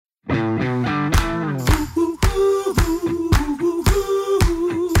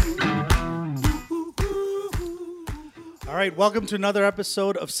right, welcome to another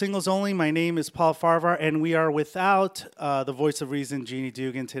episode of Singles Only. My name is Paul Farvar, and we are without the voice of reason, Jeannie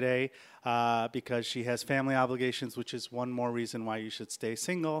Dugan, today because she has family obligations, which is one more reason why you should stay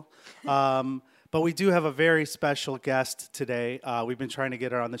single. But we do have a very special guest today. We've been trying to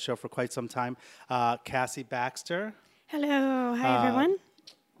get her on the show for quite some time, Cassy Baxter. Hello. Hi, everyone.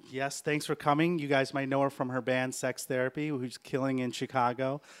 Yes, thanks for coming. You guys might know her from her band Sex Therapy, who's killing in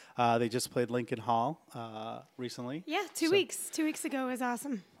Chicago. They just played Lincoln Hall recently. Yeah, 2 weeks. 2 weeks ago was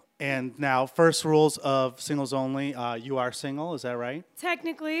awesome. And now, first rules of Singles Only, you are single, is that right?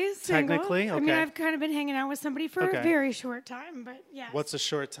 Technically single. Technically? Okay. I mean, I've kind of been hanging out with somebody for a very short time, but yeah. What's a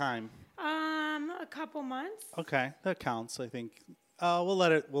short time? A couple months. Okay, that counts, I think. We'll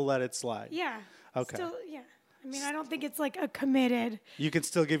let it slide. Yeah. Okay. Still, yeah. I mean, I don't think it's like a committed. You can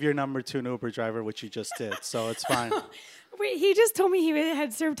still give your number to an Uber driver, which you just did, so it's fine. Wait, he just told me he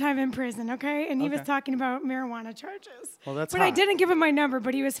had served time in prison, okay? And he was talking about marijuana charges. Well, that's But hot. I didn't give him my number,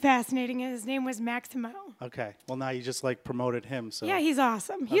 but he was fascinating. His name was Maximo. Okay. Well, now you just promoted him, so. Yeah, he's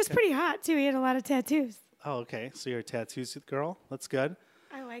awesome. He was pretty hot too. He had a lot of tattoos. Oh, okay. So you're a tattoos girl? That's good.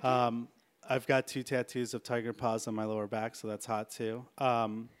 I like it. I've got 2 tattoos of tiger paws on my lower back, so that's hot too.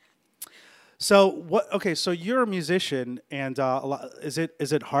 So what? Okay, so you're a musician, and is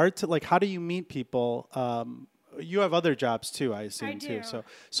it hard to how do you meet people? You have other jobs too, I assume. I do. Too.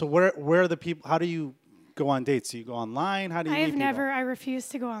 So where are the people? How do you go on dates? Do you go online? How do you? I refuse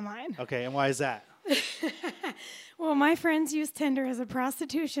to go online. Okay, and why is that? Well, my friends use Tinder as a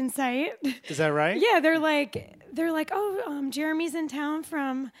prostitution site. Is that right? Yeah, they're like, oh, Jeremy's in town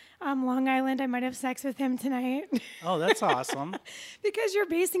from Long Island. I might have sex with him tonight. Oh, that's awesome. Because you're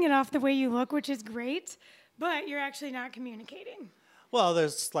basing it off the way you look, which is great, but you're actually not communicating. Well,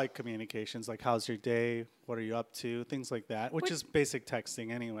 there's communications, how's your day? What are you up to? Things like that, which is basic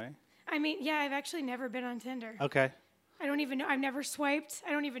texting anyway. I mean, yeah, I've actually never been on Tinder. Okay. I don't even know. I've never swiped.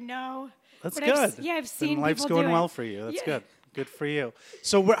 I don't even know. That's but good. I've seen people life's going do it. well for you. That's good. Good for you.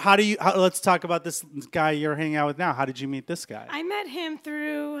 So let's talk about this guy you're hanging out with now. How did you meet this guy? I met him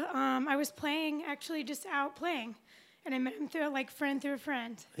through, I was playing, actually just out playing. And I met him through friend through a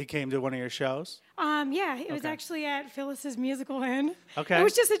friend. He came to one of your shows? Yeah, it was actually at Phyllis's Musical Inn. Okay. It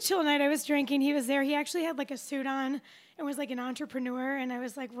was just a chill night. I was drinking. He was there. He actually had a suit on and was an entrepreneur. And I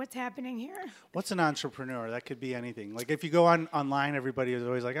was like, what's happening here? What's an entrepreneur? That could be anything. If you go online, everybody is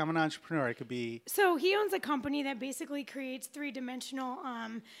always like, I'm an entrepreneur. It could be. So he owns a company that basically creates three-dimensional.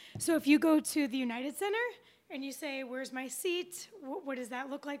 So if you go to the United Center and you say, where's my seat? What does that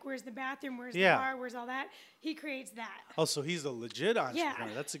look like? Where's the bathroom? Where's the bar? Where's all that? He creates that. Oh, so he's a legit entrepreneur.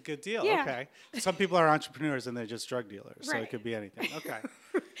 Yeah. That's a good deal. Yeah. Okay. Some people are entrepreneurs and they're just drug dealers. So Right. it could be anything. Okay.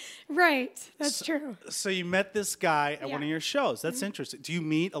 Right. That's true. So you met this guy at one of your shows. That's interesting. Do you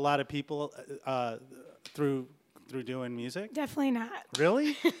meet a lot of people through doing music? Definitely not.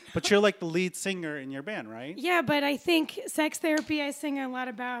 Really? But you're the lead singer in your band, right? Yeah, but I think Sex Therapy, I sing a lot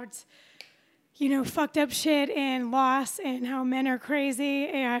about, fucked up shit and loss and how men are crazy.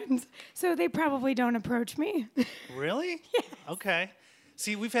 And so they probably don't approach me. Really? Yes. Okay.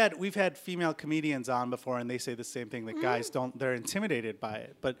 See, we've had female comedians on before, and they say the same thing. That guys they're intimidated by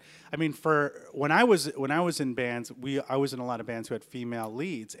it. But I mean, when I was in bands, I was in a lot of bands who had female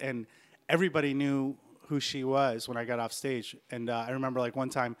leads, and everybody knew who she was when I got off stage. And I remember one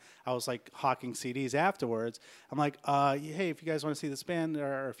time I was hawking CDs afterwards. I'm like, hey, if you guys want to see this band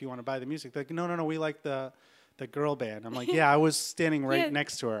or if you want to buy the music, they're like, no, we like the girl band. I'm like, yeah, I was standing right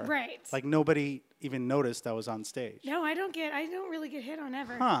next to her. Right. Nobody even noticed I was on stage. No, I don't really get hit on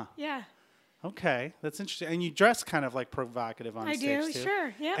ever. Huh. Yeah. Okay, that's interesting. And you dress kind of provocative on stage I do, too.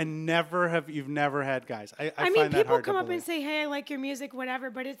 sure, yeah. And you've never had guys. I mean, find that people hard come to up believe. and say, hey, I like your music,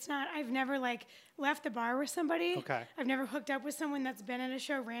 whatever, but it's not, I've never left the bar with somebody. Okay. I've never hooked up with someone that's been at a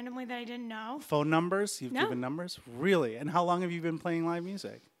show randomly that I didn't know. Phone numbers? You've No. given numbers? Really? And how long have you been playing live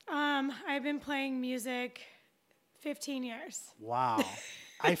music? I've been playing music 15 years. Wow.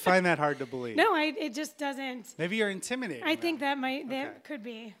 I find that hard to believe. No, it just doesn't. Maybe you're intimidating. I think them. that could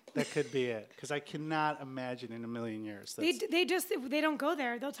be. That could be it. Because I cannot imagine in a million years. They don't go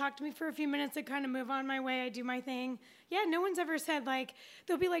there. They'll talk to me for a few minutes. I kind of move on my way. I do my thing. Yeah, no one's ever said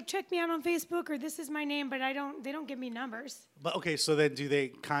they'll be check me out on Facebook or this is my name, but they don't give me numbers. But okay, so then do they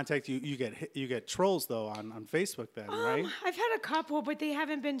contact you? You get trolls though on Facebook then, right? I've had a couple, but they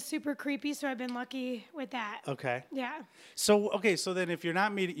haven't been super creepy, so I've been lucky with that. Okay. Yeah. So then if you're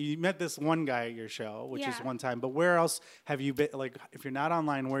not meeting, you met this one guy at your show, which is one time, but where else have you been? If you're not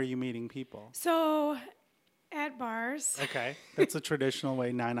online, where are you meeting people? So, at bars. Okay, that's a traditional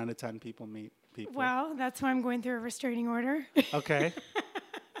way 9 out of 10 people meet people. Well, that's why I'm going through a restraining order. Okay.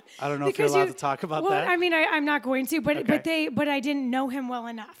 I don't know if you're allowed to talk about that. I mean, I'm not going to, but Okay. but I didn't know him well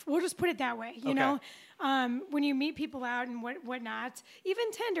enough. We'll just put it that way, you Okay. know. When you meet people out and whatnot,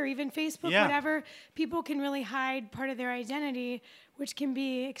 even Tinder, even Facebook, Yeah. whatever, people can really hide part of their identity, which can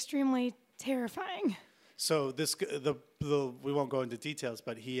be extremely terrifying. So we won't go into details,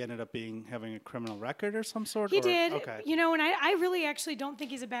 but he ended up having a criminal record or some sort? He did. Okay. You know, and I really actually don't think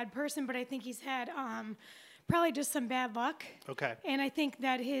he's a bad person, but I think he's had probably just some bad luck. Okay. And I think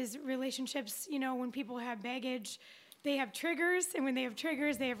that his relationships, you know, when people have baggage, they have triggers, and when they have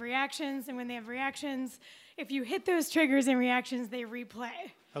triggers, they have reactions, and when they have reactions, if you hit those triggers and reactions, they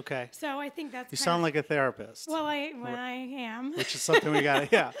replay. Okay. So I think that's You sound like a therapist. Well, I am. Which is something we got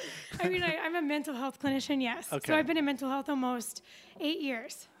to, yeah. I mean, I'm a mental health clinician, yes. Okay. So I've been in mental health almost 8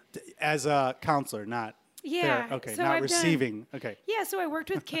 years. As a counselor, not Yeah. okay, so not I've receiving. Okay. Yeah, so I worked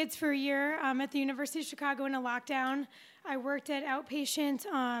with kids for a year at the University of Chicago in a lockdown. I worked at outpatient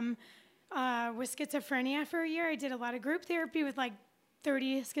with schizophrenia for a year. I did a lot of group therapy with like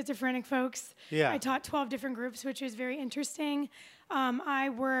 30 schizophrenic folks. Yeah. I taught 12 different groups, which was very interesting. I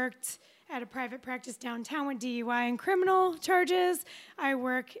worked at a private practice downtown with DUI and criminal charges. I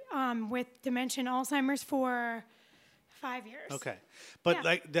work with dementia and Alzheimer's for 5 years. Okay. But Yeah.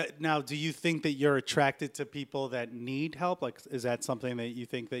 like that, now, do you think that you're attracted to people that need help? Like, is that something that you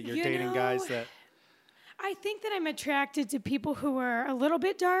think that you're You dating know, guys that? I think that I'm attracted to people who are a little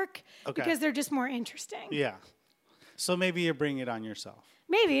bit dark Okay. because they're just more interesting. Yeah. So maybe you're bringing it on yourself.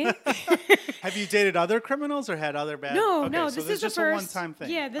 Maybe. Have you dated other criminals or had other bad? No, okay, no, so this this is the just first. a one-time thing.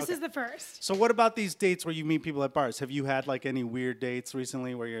 Yeah, this Okay. is the first. So what about these dates where you meet people at bars? Have you had like any weird dates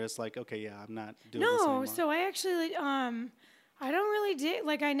recently where you're just like, okay, yeah, I'm not doing this No, anymore? so I actually, I don't really date,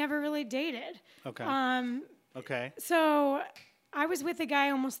 like I never really dated. Okay. Okay. So I was with a guy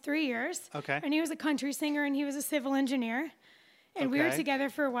almost 3 years. Okay. And he was a country singer and he was a civil engineer. And we were Okay. together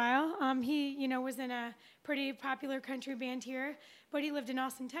for a while. He, you know, was in a pretty popular country band here, but he lived in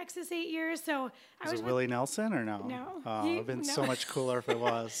Austin, Texas 8 years. So I Was was it with, Willie Nelson or no? No. Oh, He- it'd been no. so much cooler if it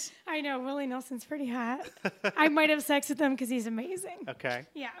was. I know, Willie Nelson's pretty hot. I might have sex with him because he's amazing. Okay.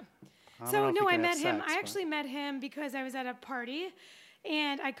 Yeah. I don't So know if you no, I can have met him. sex, I but- actually met him because I was at a party,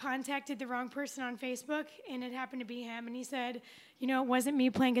 and I contacted the wrong person on Facebook, and it happened to be him. And he said, you know, it wasn't me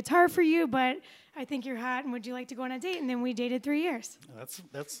playing guitar for you, but I think you're hot, and would you like to go on a date? And then we dated 3 years.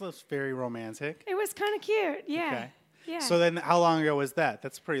 That's very romantic. It was kind of cute. Yeah. Okay. Yeah. So then, how long ago was that?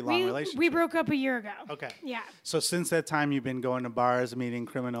 That's a pretty long relationship. we broke up a year ago. Okay. Yeah. So since that time, you've been going to bars, meeting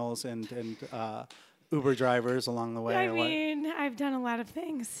criminals, and Uber drivers along the way. I or what? mean, I've done a lot of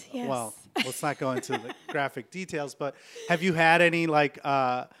things. Yes. Well, let's not go into the graphic details, but have you had any like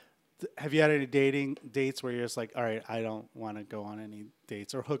have you had any dates where you're just like, all right, I don't want to go on any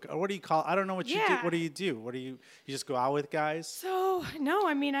dates or hook, or what do you call? I don't know what you do. Yeah. What do you do? What do you just go out with guys? So, no,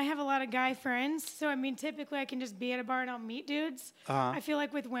 I mean, I have a lot of guy friends. So, I mean, typically I can just be at a bar and I'll meet dudes. Uh-huh. I feel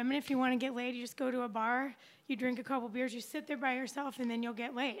like with women, if you want to get laid, you just go to a bar, you drink a couple beers, you sit there by yourself, and then you'll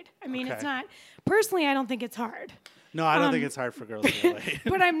get laid. I mean, it's Okay. not, personally, I don't think it's hard. No, I don't think it's hard for girls to get laid.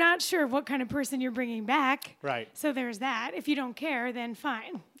 But I'm not sure what kind of person you're bringing back. Right. So, there's that. If you don't care, then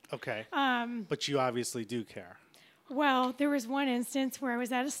fine. Okay. But you obviously do care. Well, there was one instance where I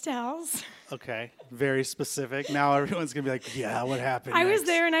was at Estelle's. Okay. Very specific. Now everyone's going to be like, yeah, what happened? I was next?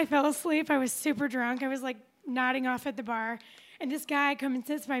 there and I fell asleep. I was super drunk. I was like nodding off at the bar. And this guy comes and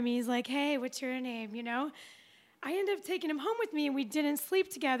sits by me. He's like, hey, what's your name? You know? I ended up taking him home with me and we didn't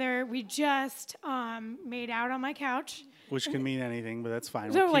sleep together. We just made out on my couch. Which can mean anything, but that's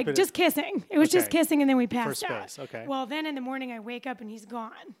fine. So We'll keep like it just kissing. It was just Okay. kissing and then we for passed out. space. Okay. Well, then in the morning I wake up and he's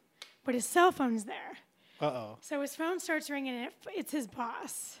gone. But his cell phone's there. Uh-oh. So his phone starts ringing and it's his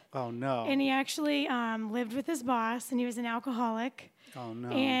boss. Oh, no. And he actually lived with his boss and he was an alcoholic. Oh, no.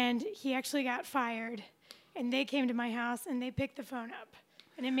 And he actually got fired. And they came to my house and they picked the phone up.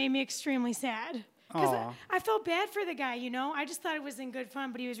 And it made me extremely sad. Because Aw. I felt bad for the guy, you know? I just thought it was in good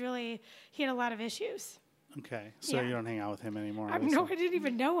fun, but he had a lot of issues. Okay. So Yeah. you don't hang out with him anymore. No, I obviously. didn't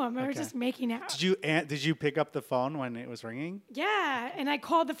even know him. I was Okay. just making out. Did you pick up the phone when it was ringing? Yeah, and I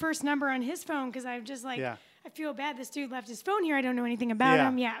called the first number on his phone because I'm just like, Yeah. I feel bad. This dude left his phone here. I don't know anything about Yeah.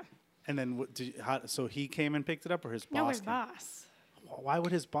 him. Yeah. And then so he came and picked it up, or his boss? No, his came? boss. Why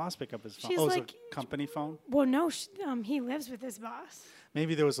would his boss pick up his phone? She's Oh, like- it's a company phone? Well, no, he lives with his boss.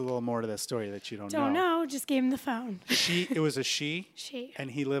 Maybe there was a little more to that story that you don't Don't know. Just gave him the phone. It was a she? She.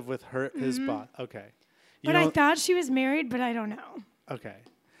 And he lived with his boss. Okay. You But I know- thought she was married, but I don't know. Okay.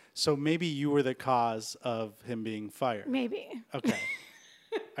 So maybe you were the cause of him being fired. Maybe. Okay.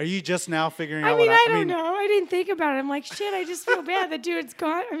 Are you just now figuring I out mean, what I don't know. I didn't think about it. I'm like, shit, I just feel bad. The dude's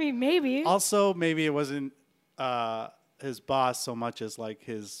gone. I mean, maybe. Also, maybe it wasn't his boss so much as like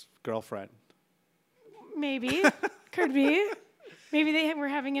his girlfriend. Maybe. Could be. Maybe they were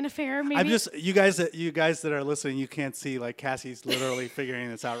having an affair. Maybe. I'm just you guys that are listening. You can't see like Cassie's literally figuring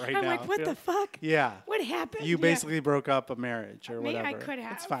this out right now. I'm like, what the fuck? Yeah. What happened? You basically broke up a marriage or whatever. I could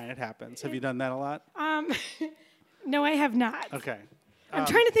have. It's fine. It happens. Have you done that a lot? No, I have not. Okay. I'm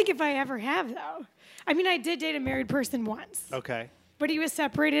trying to think if I ever have though. I mean, I did date a married person once. Okay. But he was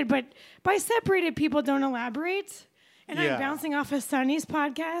separated. But by separated, people don't elaborate. And I'm bouncing off of Sunny's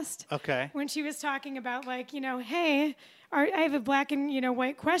podcast. Okay. When she was talking about like, hey, I have a black and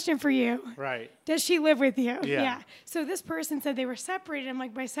white question for you. Right. Does she live with you? Yeah. So this person said they were separated. I'm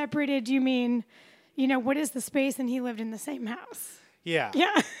like, by separated, do you mean, what is the space? And he lived in the same house. Yeah.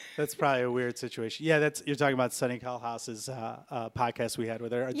 Yeah. That's probably a weird situation. Yeah, you're talking about Sunny Calhouse's podcast we had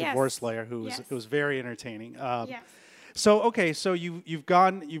with her, a divorce lawyer who was very entertaining. Yes. So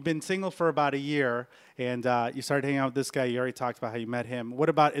you've been single for about a year, and you started hanging out with this guy. You already talked about how you met him. What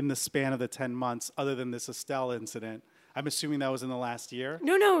about in the span of the 10 months, other than this Estelle incident? I'm assuming that was in the last year.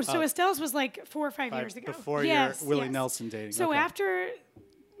 No. So Estelle's was like 4 or 5 years ago. Before your Willie Nelson dating. So after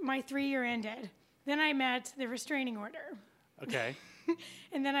my 3-year ended, then I met the restraining order. Okay.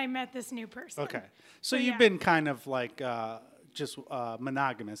 And then I met this new person. Okay. So you've been kind of like just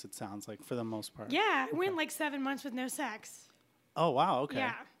monogamous, it sounds like, for the most part. Yeah. I went like 7 months with no sex. Oh, wow. Okay.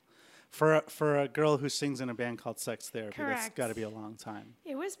 Yeah. For a girl who sings in a band called Sex Therapy, that's Correct. got to be a long time.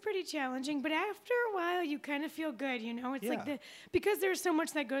 It was pretty challenging, but after a while, you kind of feel good, It's like because there's so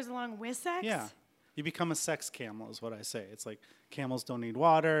much that goes along with sex. Yeah. You become a sex camel is what I say. It's like camels don't need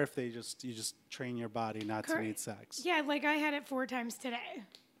water if you just train your body not to need sex. Yeah, like I had it 4 times today.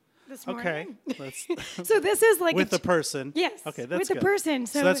 This morning. Okay. So this is like with the person. Yes. Okay, that's with good. the person.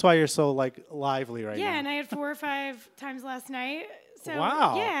 So that's why you're so like lively right now. Yeah, and I had 4 or 5 times last night. So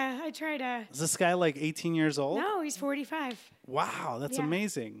wow. Yeah, I try to. Is this guy like 18 years old? No, he's 45. Wow, that's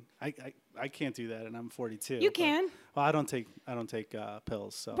amazing. I can't do that, and I'm 42. You can. Well, I don't take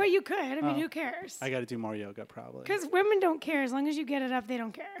pills, so. But you could. I mean, who cares? I got to do more yoga probably. Because women don't care as long as you get it up. They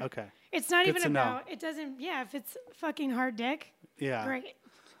don't care. Okay. It's not Good even to about. know. It doesn't. Yeah, if it's fucking hard dick. Yeah. Great.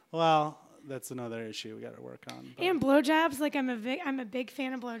 Well, that's another issue we got to work on. But. And blowjobs, like I'm a big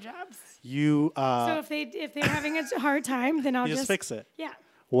fan of blowjobs. You. So if they're having a hard time, then I'll just fix it. Yeah.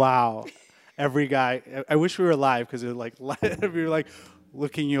 Wow. Every guy. I wish we were live because we were like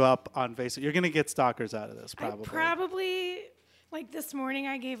looking you up on Facebook. You're gonna get stalkers out of this probably. Like this morning,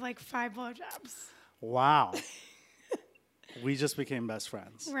 I gave like 5 blowjobs. Wow. We just became best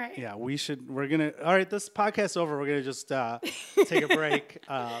friends. Right. Yeah. All right. This podcast's over. We're gonna just take a break.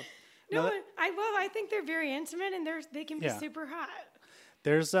 I think they're very intimate and they can be super hot.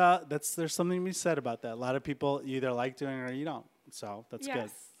 There's something to be said about that. A lot of people you either like doing it or you don't. So that's good.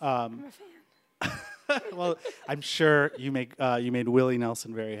 I'm a fan. Well, I'm sure you made Willie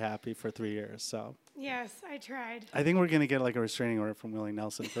Nelson very happy for 3 years. So yes, I tried. I think we're gonna get like a restraining order from Willie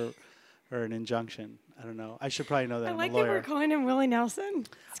Nelson or an injunction. I don't know. I should probably know that. I like I'm a lawyer. that we're calling him Willie Nelson.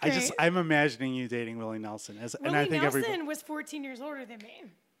 I'm imagining you dating Willie Nelson. Willie Nelson was 14 years older than me.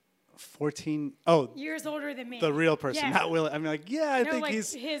 14 years older than me. The real person, not Willie. I mean, like, I think like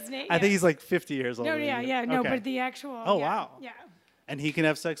he's his name. I think he's like 50 years older. No, but the actual. Oh wow. Yeah. And he can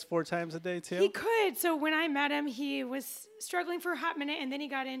have sex 4 times a day too? He could. So when I met him, he was struggling for a hot minute, and then he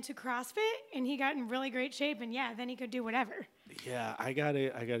got into CrossFit, and he got in really great shape, and then he could do whatever. Yeah, I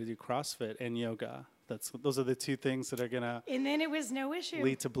gotta do CrossFit and yoga. Those are the 2 things that are gonna. And then it was no issue.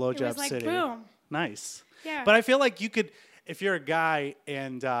 Lead to blowjob It was like city. Boom. Nice. Yeah. But I feel like you could, if you're a guy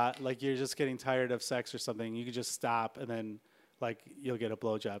and like you're just getting tired of sex or something, you could just stop and then like you'll get a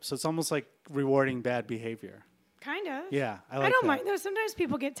blowjob. So it's almost like rewarding bad behavior. Kind of. Yeah, I don't mind though. Sometimes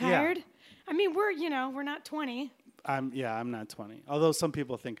people get tired. Yeah. I mean, we're not 20. I'm not 20. Although some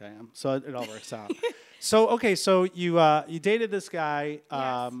people think I am. So it all works out. So you dated this guy.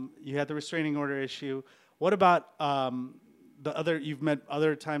 Yes. You had the restraining order issue. What about other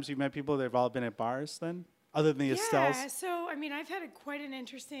times you've met people? They've all been at bars then, other than the Estelles. Yeah. So I mean, I've had quite an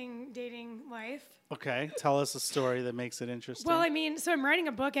interesting dating life. Okay, tell us a story that makes it interesting. Well, I mean, so I'm writing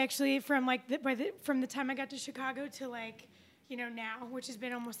a book actually from from the time I got to Chicago to now, which has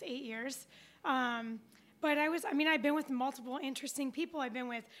been almost 8 years. But I've been with multiple interesting people. I've been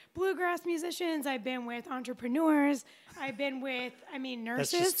with bluegrass musicians. I've been with entrepreneurs. I've been with,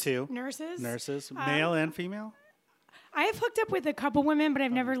 nurses. That's just 2. Nurses. Male and female? I have hooked up with a couple women, but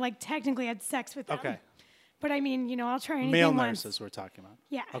I've never technically had sex with them. Okay. But I'll try anything Male once. nurses we're talking about.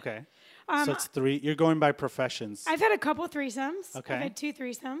 Yeah. Okay. So it's 3. You're going by professions. I've had a couple threesomes. Okay. I've had 2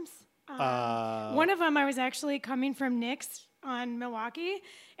 threesomes. One of them I was actually coming from Nick's on Milwaukee,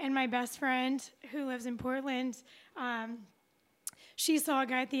 and my best friend who lives in Portland, she saw a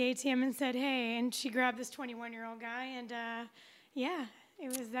guy at the ATM and said, "Hey," and she grabbed this 21-year-old guy, and yeah,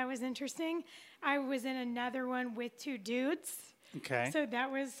 that was interesting. I was in another one with 2 dudes. Okay. So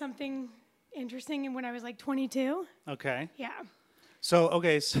that was something interesting, and when I was like 22. Okay. Yeah. So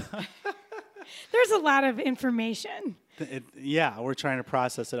There's a lot of information. Yeah, we're trying to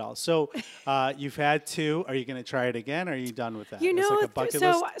process it all. So you've had 2. Are you going to try it again, or are you done with that? You know, like a bucket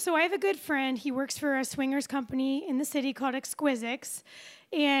list? So I have a good friend. He works for a swingers company in the city called Exquisix,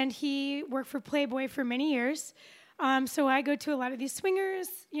 and he worked for Playboy for many years. So I go to a lot of these swingers,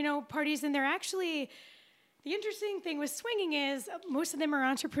 parties, and they're actually... The interesting thing with swinging is most of them are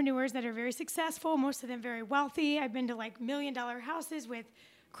entrepreneurs that are very successful, most of them very wealthy. I've been to like $1 million houses with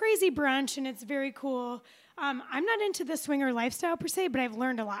crazy brunch, and it's very cool. I'm not into the swinger lifestyle per se, but I've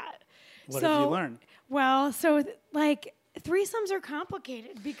learned a lot. What have you learned? Well, like threesomes are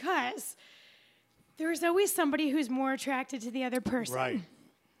complicated because there's always somebody who's more attracted to the other person. Right.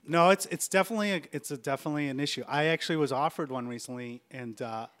 No, it's definitely definitely an issue. I actually was offered one recently, and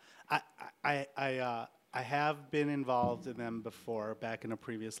I have been involved in them before, back in a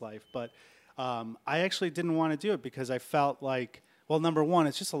previous life, but I actually didn't want to do it because I felt like, well, number one,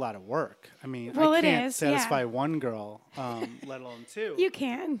 it's just a lot of work. I mean, I can't satisfy one girl, let alone 2. You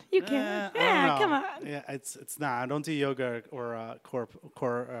can. Yeah, come on. Yeah, it's not. I don't do yoga or core.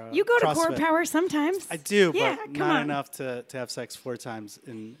 You go to CrossFit. Core Power sometimes. I do, yeah, but not enough to have sex 4 times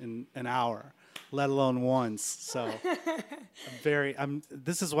in an hour, let alone once. So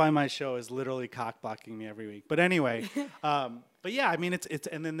this is why my show is literally cock blocking me every week. But anyway, but yeah, I mean it's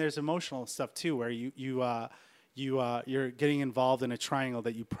and then there's emotional stuff too, where you're getting involved in a triangle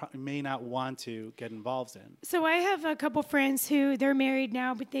that you may not want to get involved in. So I have a couple friends who they're married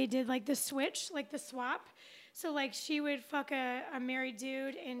now, but they did like the switch, like the swap. So like she would fuck a married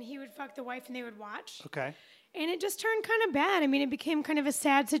dude and he would fuck the wife and they would watch. Okay. And it just turned kind of bad. I mean, it became kind of a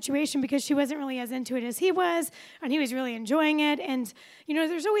sad situation because she wasn't really as into it as he was, and he was really enjoying it. And,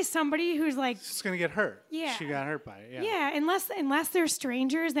 there's always somebody who's like... She's going to get hurt. Yeah. She got hurt by it, yeah. Yeah, unless they're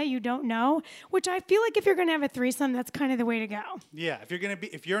strangers that you don't know, which I feel like if you're going to have a threesome, that's kind of the way to go. Yeah,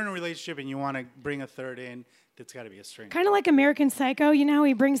 if you're in a relationship and you want to bring a third in, it's got to be a stranger. Kind of like American Psycho, how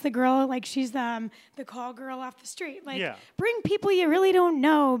he brings the girl, like she's the call girl off the street. Like, bring people you really don't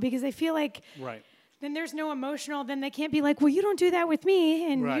know because I feel like... Right. Then there's no emotional, then they can't be like, well, you don't do that with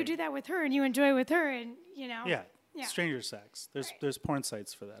me, and right. you do that with her, and you enjoy with her, and, Yeah, stranger sex. There's porn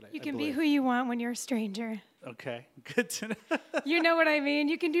sites for that, You I can believe. be who you want when you're a stranger. Okay, good to know. You know what I mean?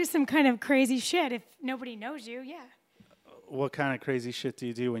 You can do some kind of crazy shit if nobody knows you, yeah. What kind of crazy shit do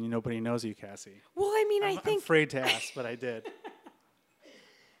you do when nobody knows you, Cassie? Well, I mean, I'm afraid to ask, but I did.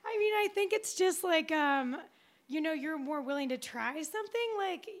 I mean, I think it's just like, you're more willing to try something,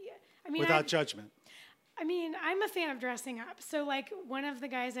 like, I mean... Without judgment. I mean, I'm a fan of dressing up. So, like, one of the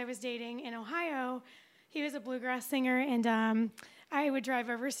guys I was dating in Ohio, he was a bluegrass singer, and I would drive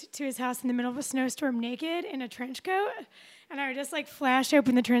over to his house in the middle of a snowstorm naked in a trench coat, and I would just, like, flash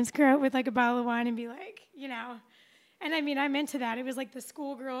open the trench coat with, like, a bottle of wine and be like, And, I mean, I'm into that. It was, like, the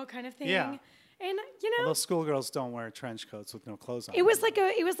schoolgirl kind of thing. Yeah. And, Although schoolgirls don't wear trench coats with no clothes on. It was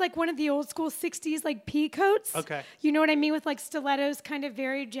like one of the old school 60s, like, pea coats. Okay. You know what I mean? With, like, stilettos, kind of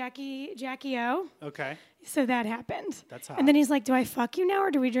very Jackie O. Okay. So that happened. That's hot. And then he's like, do I fuck you now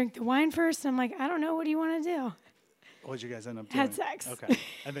or do we drink the wine first? And I'm like, I don't know. What do you want to do? What'd you guys end up doing? Had sex. Okay.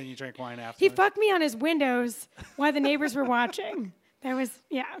 And then you drank wine after. He fucked me on his windows while the neighbors were watching. That was,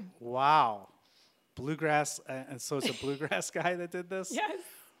 yeah. Wow. Bluegrass. And so it's a bluegrass guy that did this? Yes.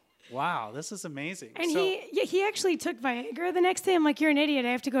 Wow, this is amazing. And he actually took Viagra the next day. I'm like, you're an idiot. I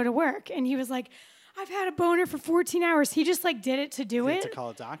have to go to work. And he was like, I've had a boner for 14 hours. He just like did it to do it. To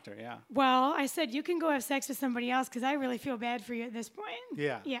call a doctor, yeah. Well, I said, you can go have sex with somebody else because I really feel bad for you at this point.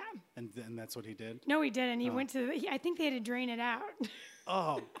 Yeah. Yeah. And that's what he did? No, he didn't. He went to, I think they had to drain it out.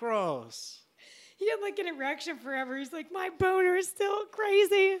 Oh, gross. He had like an erection forever. He's like, my boner is still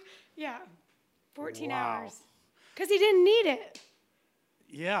crazy. Yeah. 14 hours. Because he didn't need it.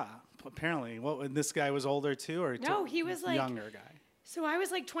 Yeah, apparently. Well, and this guy was older too, or no, he was like younger guy. So I was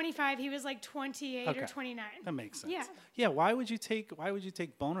like 25. He was like 28 or 29. That makes sense. Yeah. Yeah. Why would you take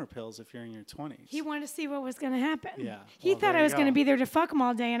boner pills if you're in your 20s? He wanted to see what was going to happen. Yeah. He thought I was going to be there to fuck him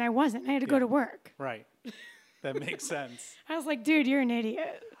all day, and I wasn't. I had to go to work. Right. That makes sense. I was like, dude, you're an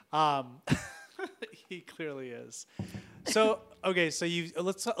idiot. He clearly is. So okay, so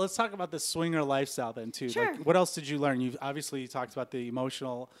let's talk about the swinger lifestyle then too. Sure. Like, what else did you learn? You talked about the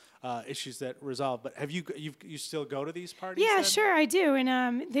emotional issues that resolve, but have you still go to these parties? Yeah, then? sure, I do.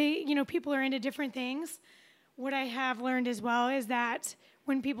 And they, people are into different things. what I have learned as well is that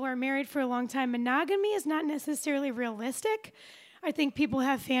when people are married for a long time, monogamy is not necessarily realistic. I think people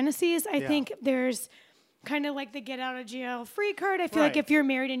have fantasies. I think there's kind of like the get out of jail free card. I feel like if you're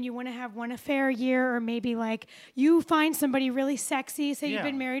married and you want to have one affair a year, or maybe like you find somebody really sexy, say you've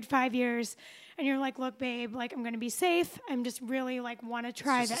been married 5 years, and you're like, look, babe, like I'm going to be safe. I'm just really like want to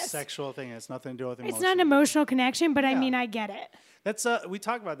try this. It's a sexual thing. It's nothing to do with emotion. It's not an emotional connection, but I mean, I get it. That's we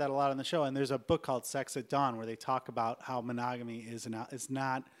talk about that a lot on the show, and there's a book called Sex at Dawn where they talk about how monogamy is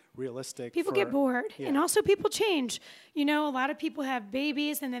not realistic. People get bored, and also people change. You know, a lot of people have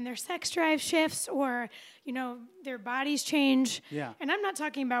babies, and then their sex drive shifts, or you know, their bodies change. Yeah. And I'm not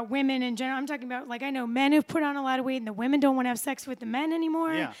talking about women in general. I'm talking about like I know men who've put on a lot of weight, and the women don't want to have sex with the men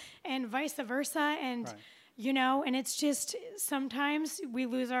anymore, and vice versa, and. You know, and it's just sometimes we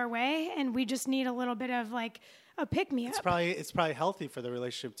lose our way, and we just need a little bit of like a pick-me-up. It's probably healthy for the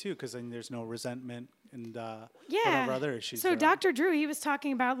relationship too, because then there's no resentment and whatever other issues. So Dr. Drew, he was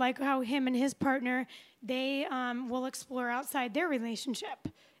talking about like how him and his partner, they will explore outside their relationship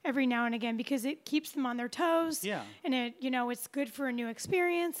every now and again because it keeps them on their toes. Yeah. And it, you know, it's good for a new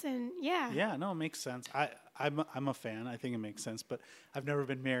experience, and Yeah, no, it makes sense. I'm a fan. I think it makes sense, but I've never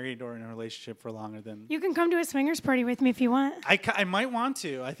been married or in a relationship for longer than. You can come to a swingers party with me if you want. I might want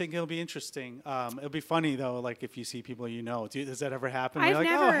to. I think it'll be interesting. It'll be funny though, like if you see people you know. Does that ever happen? I've like,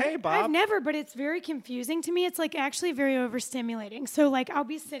 never. Oh, hey, Bob. I've never, but it's very confusing to me. It's like actually very overstimulating. So like I'll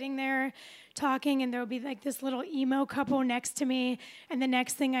be sitting there talking, and there'll be like this little emo couple next to me, and the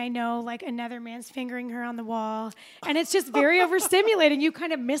next thing I know, like another man's fingering her on the wall, and it's just very overstimulating. You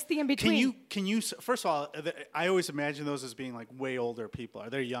kind of miss the in between. Can you? First of all, I always imagine those as being like way older people. Are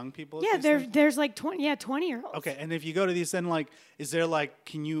there young people? Yeah, there's like 20-year-olds. Okay, and if you go to these, then like, is there like,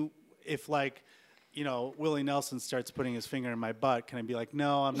 can you, if like, you know, Willie Nelson starts putting his finger in my butt, can I be like,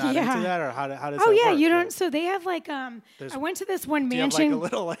 no, I'm not into that, or how does that work? Oh yeah, you don't. So they have like, I went to this one mansion. Do you have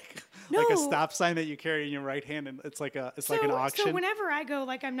like a little like a stop sign that you carry in your right hand, and it's like like an auction. So whenever I go,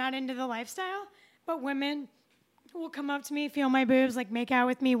 like I'm not into the lifestyle, but women will come up to me, feel my boobs, like make out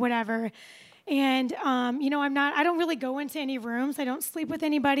with me, whatever. And, you know, I don't really go into any rooms. I don't sleep with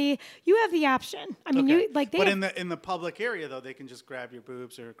anybody. You have the option. I mean, But in the public area, though, they can just grab your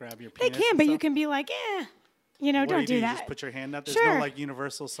boobs or grab your penis. They can, but you can be like, you know, don't do that. You just put your hand up? There's no, like,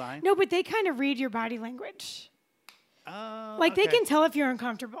 universal sign? No, but they kind of read your body language. Like, they can tell if you're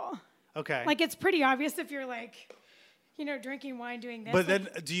uncomfortable. Okay. Like, it's pretty obvious if you're, like, you know, drinking wine, doing this. But then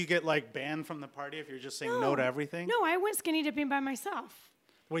do you get, like, banned from the party if you're just saying no to everything? No, I went skinny dipping by myself.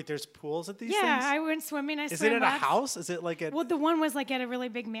 Wait, there's pools at these things? Yeah, I went swimming. Is it at a house? Is it like at... Well, the one was like at a really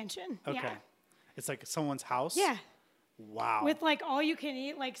big mansion. Okay. Yeah. It's like someone's house? Yeah. Wow. With like all you can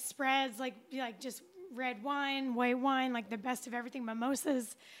eat, like spreads, like just red wine, white wine, like the best of everything,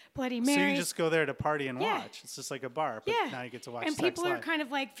 mimosas, Bloody Marys. So you just go there to party and watch. It's just like a bar, but now you get to watch and sex people are live. kind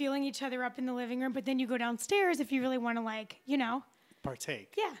of like feeling each other up in the living room, but then you go downstairs if you really want to like, you know.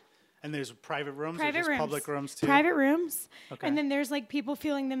 Partake. Yeah. And there's private rooms or just public rooms too? Private rooms. Okay. And then there's like people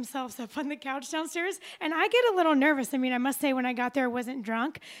feeling themselves up on the couch downstairs. And I get a little nervous. I mean, I must say when I got there, I wasn't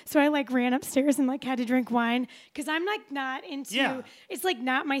drunk. So I like ran upstairs and like had to drink wine because I'm like not into, it's like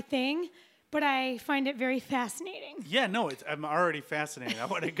not my thing, but I find it very fascinating. Yeah, no, I'm already fascinated. I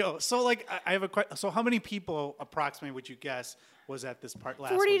want to go. So like, I have a question. So how many people approximately would you guess was at this part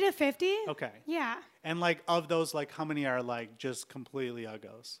last 40 one? to 50. Okay. Yeah. And like of those, like how many are like just completely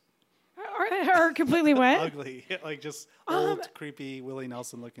uggos? Or completely what? Ugly, like just old, creepy Willie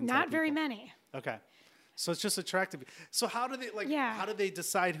Nelson looking. Not very many. Okay, so it's just attractive. So how do they How do they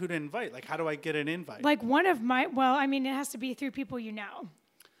decide who to invite? Like, how do I get an invite? Like one of my, well, I mean, it has to be through people you know.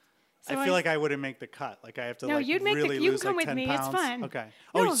 So I feel like I wouldn't make the cut. Like I have to. No, like, you'd make really you can lose come like with 10 me. pounds. It's fun. Okay.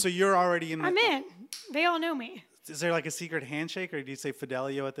 No, Oh, so you're already in. I'm in. They all know me. Is there like a secret handshake, or do you say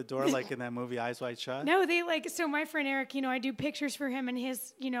Fidelio at the door, like in that movie Eyes Wide Shut? No, they like. So my friend Eric, you know, I do pictures for him and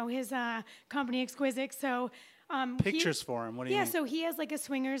his, you know, his company Exquisite. So. Pictures for him. What do you mean? Yeah, so he has like a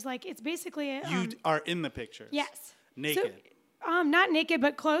swingers, like it's basically. You are in the pictures. Yes. Naked. So, not naked,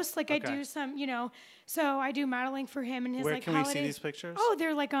 but close. Like I do some, you know. So I do modeling for him and his Where like can holidays. we see these pictures? Oh,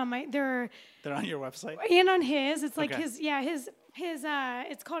 they're like on my. They're on your website. And on his, it's like his. Yeah, his.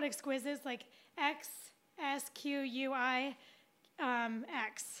 It's called Exquisite, like XSQUI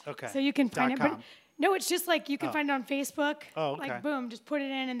X. Okay. So you can find it. .com. But no, it's just like you can find it on Facebook. Oh, okay. Like boom, just put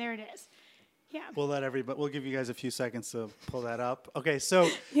it in and there it is. Yeah. We'll give you guys a few seconds to pull that up. Okay, so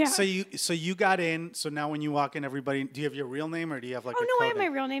so you got in. So now when you walk in, everybody, do you have your real name or do you have like? Oh a no, code I have my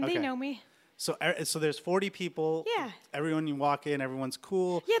name? real name. Okay. They know me. So there's 40 people. Yeah. Everyone you walk in, everyone's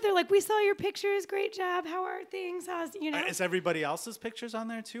cool. Yeah, they're like, we saw your pictures. Great job. How are things? How's, Is everybody else's pictures on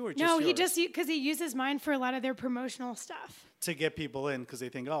there too, or just No, yours? because he uses mine for a lot of their promotional stuff. To get people in because they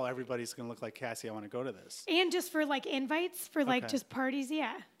think, oh, everybody's gonna look like Cassy. I want to go to this. And just for like invites for like just parties.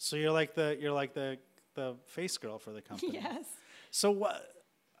 Yeah. So you're like the face girl for the company. Yes. So what?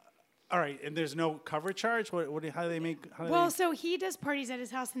 All right, and there's no cover charge. How do they make? So he does parties at his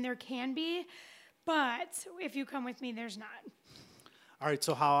house, and there can be, but if you come with me, there's not. All right.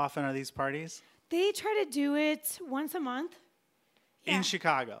 So how often are these parties? They try to do it once a month. Yeah. In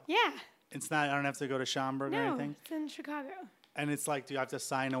Chicago. Yeah. It's not. I don't have to go to Schaumburg or anything. No, it's in Chicago. And it's like, do you have to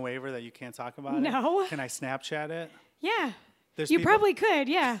sign a waiver that you can't talk about it? No. Can I Snapchat it? Yeah. There's you people- probably could.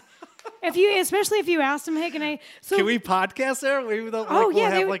 Yeah. Especially if you asked them, hey, can I? So can we podcast there? We'll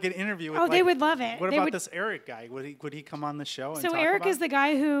have like an interview. With they would love it. What about this Eric guy? Would he come on the show? And so talk Eric about is the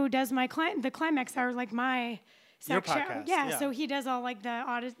guy who does the Climax Hour, like my Your section. podcast, Yeah, yeah. so he does all like the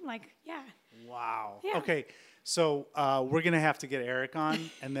audit, like yeah. Wow. Yeah. Okay. So we're gonna have to get Eric on,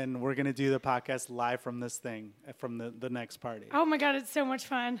 and then we're gonna do the podcast live from this thing, from the next party. Oh my God, it's so much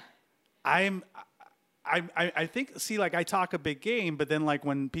fun. I think, see, like I talk a big game, but then like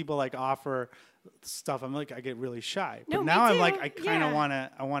when people like offer stuff, I'm like, I get really shy. But No, me now I'm too. like, I kind of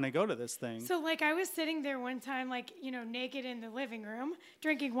Yeah. want to go to this thing. So like I was sitting there one time, like naked in the living room,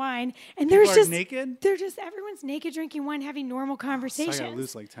 drinking wine, and People there's are just naked? They're just everyone's naked, drinking wine, having normal So conversations. I gotta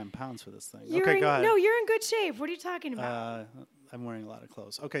lose like 10 pounds for this thing. You're Okay, in, go ahead. No, you're in good shape. What are you talking about? I'm wearing a lot of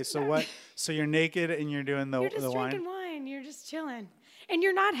clothes. Okay, so what? So you're naked and you're doing You're just the drinking wine? wine. You're just chilling, and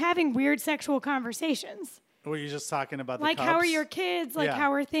you're not having weird sexual conversations. Or you're just talking about the Like, Cubs? how are your kids? Like, Yeah.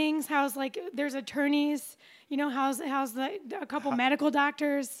 how are things? How's like, there's attorneys. How's a couple medical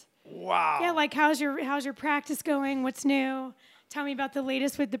doctors? Wow. Yeah, like how's your practice going? What's new? Tell me about the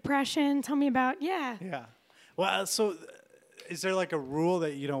latest with depression. Tell me about Yeah. Well, so is there like a rule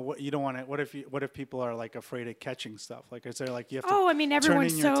that you don't want to? What if people are like afraid of catching stuff? Like, is there like you have to? Oh, I mean,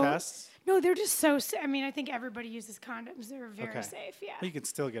 everyone's turn in your so. tests? No, they're just so. I mean, I think everybody uses condoms. They're very Okay. safe. Yeah. Well, you can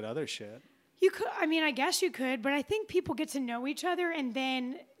still get other shit. You could. I mean, I guess you could, but I think people get to know each other, and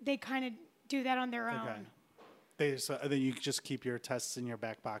then they kind of do that on their Okay. own. Then you just keep your tests in your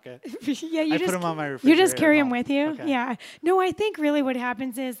back pocket. Yeah, you I just put them on my you refrigerator. just carry at them home. with you. Okay. Yeah. No, I think really what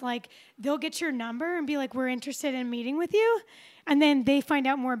happens is like they'll get your number and be like, "We're interested in meeting with you," and then they find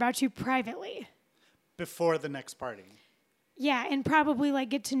out more about you privately. Before the next party. Yeah, and probably like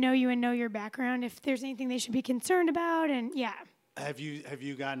get to know you and know your background if there's anything they should be concerned about, and yeah. Have you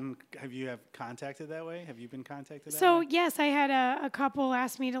contacted that way? Have you been contacted that So way? yes, I had a couple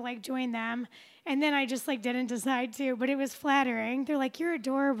ask me to like join them, and then I just like didn't decide to, but it was flattering. They're like, "You're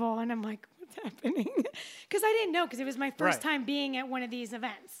adorable," and I'm like, "What's happening?" Because I didn't know, because it was my first Right. time being at one of these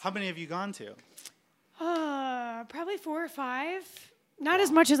events. How many have you gone to? Probably 4 or 5. Not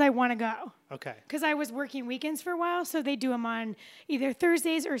as much as I want to go, Okay. because I was working weekends for a while, so they do them on either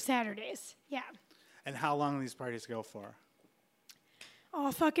Thursdays or Saturdays. Yeah. And how long do these parties go for?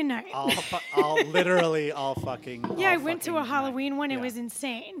 All fucking night. Literally all fucking. Yeah, all I went to a fucking Halloween night. one. It Yeah. was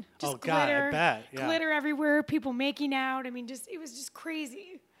insane. Just Oh, God, I glitter, bet, yeah. glitter everywhere. People making out. I mean, it was just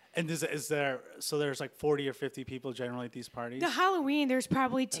crazy. And is there? So there's like 40 or 50 people generally at these parties. The Halloween, there's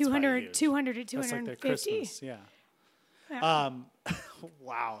probably probably 200 huge. to That's like their 250. Christmas. Yeah. Yeah.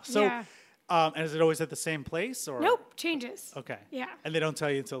 Wow. So, Yeah. and is it always at the same place or? Nope, changes. Okay. Yeah. And they don't tell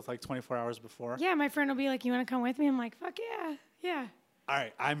you until like 24 hours before. Yeah, my friend will be like, "You want to come with me?" I'm like, "Fuck yeah, yeah." All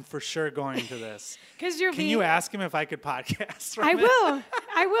right, I'm for sure going to this. Because you're. Can you ask him if I could podcast? From I it? will.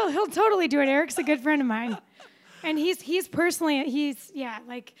 I will. He'll totally do it. Eric's a good friend of mine. And he's personally,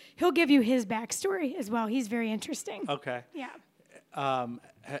 like, he'll give you his backstory as well. He's very interesting. Okay. Yeah.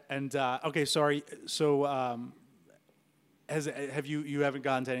 Okay. Have you haven't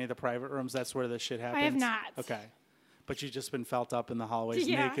gone to any of the private rooms? That's where this shit happens. I have not. Okay. But you've just been felt up in the hallways,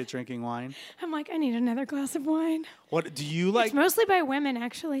 Yeah. naked, drinking wine. I'm like, I need another glass of wine. What do you like? It's mostly by women,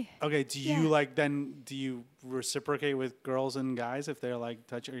 actually. Okay. Do you Yeah. like then? Do you reciprocate with girls and guys if they're like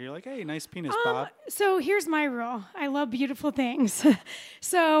touching? Or you're like, hey, nice penis, Bob. So here's my rule. I love beautiful things.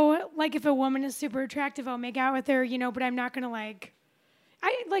 So, like, if a woman is super attractive, I'll make out with her, but I'm not going to, like...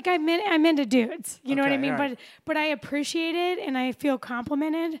 I'm into dudes, you know what I Okay, mean? all right. But I appreciate it, and I feel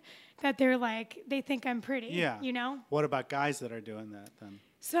complimented that they're like, they think I'm pretty, Yeah. What about guys that are doing that then?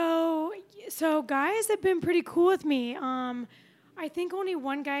 So guys have been pretty cool with me. I think only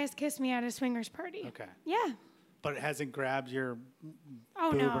one guy has kissed me at a swingers party. Okay. Yeah. But it hasn't grabbed your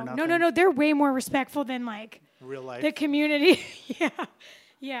Oh, boob no. or No, nothing? no, no. They're way more respectful than, like, real life. the community. Yeah.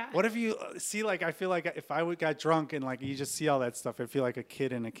 Yeah. What if you see, like, I feel like if I got drunk and, like, you just see all that stuff, I'd feel like a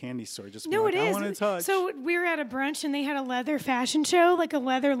kid in a candy store. Just be like, I want to touch. So we were at a brunch and they had a leather fashion show, like a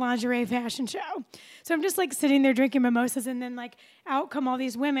leather lingerie fashion show. So I'm just, like, sitting there drinking mimosas and then, like, out come all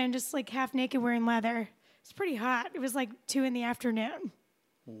these women just, like, half naked wearing leather. It's pretty hot. It was, like, 2 p.m.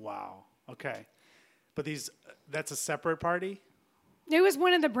 Wow. Okay. But that's a separate party? It was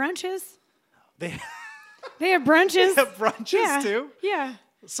one of the brunches. They have brunches. They have brunches too? Yeah.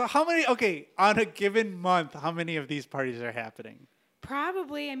 So how many, on a given month, how many of these parties are happening?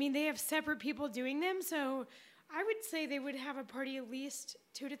 Probably. I mean, they have separate people doing them, so I would say they would have a party at least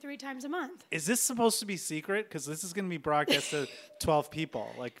 2 to 3 times a month. Is this supposed to be secret? Because this is going to be broadcast to 12 people.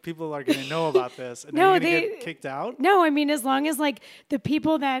 Like, people are going to know about this, and no, they get kicked out? No, I mean, as long as, like, the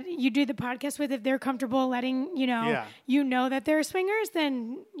people that you do the podcast with, if they're comfortable letting, you know that they're swingers,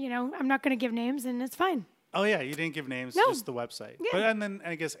 then, I'm not going to give names, and it's fine. Oh, yeah, you didn't give names, no. Just the website. Yeah. But and then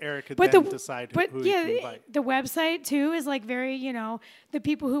I guess Eric could decide who yeah, you can invite. The website, too, is, like, very, the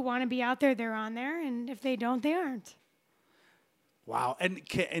people who want to be out there, they're on there, and if they don't, they aren't. Wow, and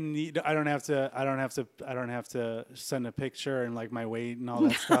I don't have to send a picture and, like, my weight and all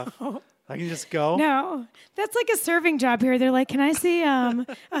that stuff. I can just go. No, that's like a serving job here. They're like, "Can I see a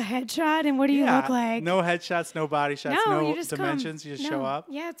headshot? And what do you look like?" No headshots, no body shots, no you just dimensions. You just show up.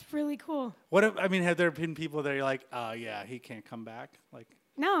 Yeah, it's really cool. Have there been people that are like, "Oh yeah, he can't come back"? Like,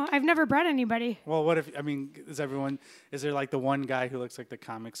 no, I've never brought anybody. Well, what if? Is there like the one guy who looks like the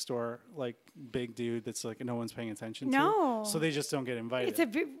comic store, like, big dude that's like no one's paying attention to? No. So they just don't get invited.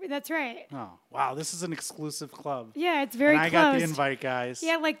 That's right. Oh, wow. This is an exclusive club. Yeah, it's very closed. I got the invite, guys.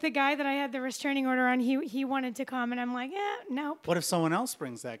 Yeah, like the guy that I had the restraining order on, he wanted to come, and I'm like, nope. What if someone else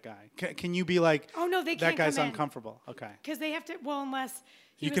brings that guy? Can you be like, oh, no, they can't that guy's come in. Uncomfortable. Okay. Because they have to, unless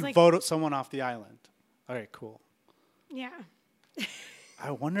you can vote someone off the island. All right, cool. Yeah. I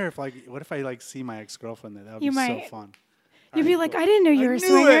wonder if, like, what if I, like, see my ex-girlfriend there? That would be so fun. You'd be like, I didn't know you were a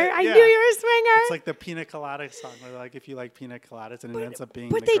swinger. I knew you were a swinger. It's like the pina colada song where, like, if you like pina coladas and it ends up being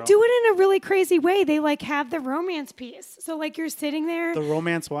But they do it in a really crazy way. They, like, have the romance piece. So, like, you're sitting there. The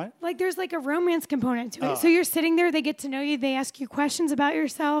romance what? Like, there's, like, a romance component to it. So you're sitting there. They get to know you. They ask you questions about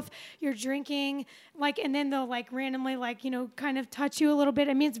yourself. You're drinking. Like, and then they'll, like, randomly, like, kind of touch you a little bit.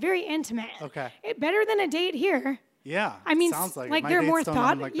 I mean, it's very intimate. Okay. Better than a date here. Yeah. I mean, sounds like they're more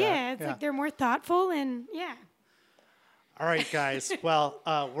thoughtful. It's like they're more thoughtful and All right, guys. Well,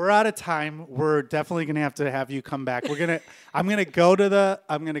 we're out of time. We're definitely gonna have you come back. I'm gonna go to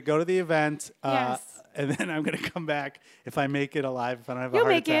the event. Yes. And then I'm gonna come back if I make it alive. If I don't have You'll a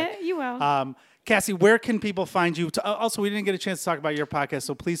heart make attack. it. You will. Cassy, where can people find you? Also, we didn't get a chance to talk about your podcast,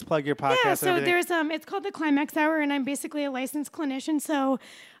 so please plug your podcast. Yeah, so there's it's called the Climax Hour, and I'm basically a licensed clinician. So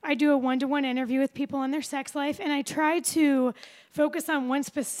I do a 1-to-1 interview with people in their sex life, and I try to focus on one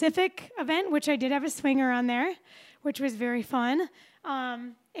specific event, which I did have a swinger on there, which was very fun.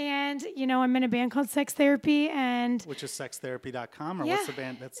 And, I'm in a band called Sex Therapy. Which is sextherapy.com, or what's the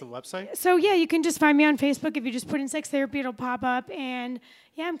band? That's the website? So, you can just find me on Facebook. If you just put in Sex Therapy, it'll pop up. And,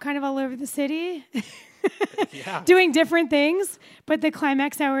 I'm kind of all over the city doing different things. But the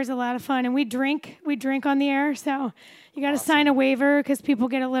Climax Hour is a lot of fun. And we drink on the air. So you got to sign a waiver because people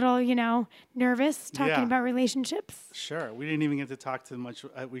get a little, nervous talking about relationships. Sure. We didn't even get to talk too much.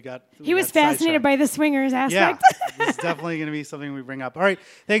 He was fascinated by the swingers aspect. Yeah, it's definitely going to be something we bring up. All right.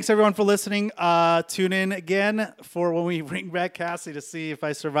 Thanks, everyone, for listening. Tune in again for when we bring back Cassy to see if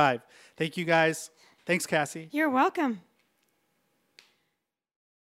I survive. Thank you, guys. Thanks, Cassy. You're welcome.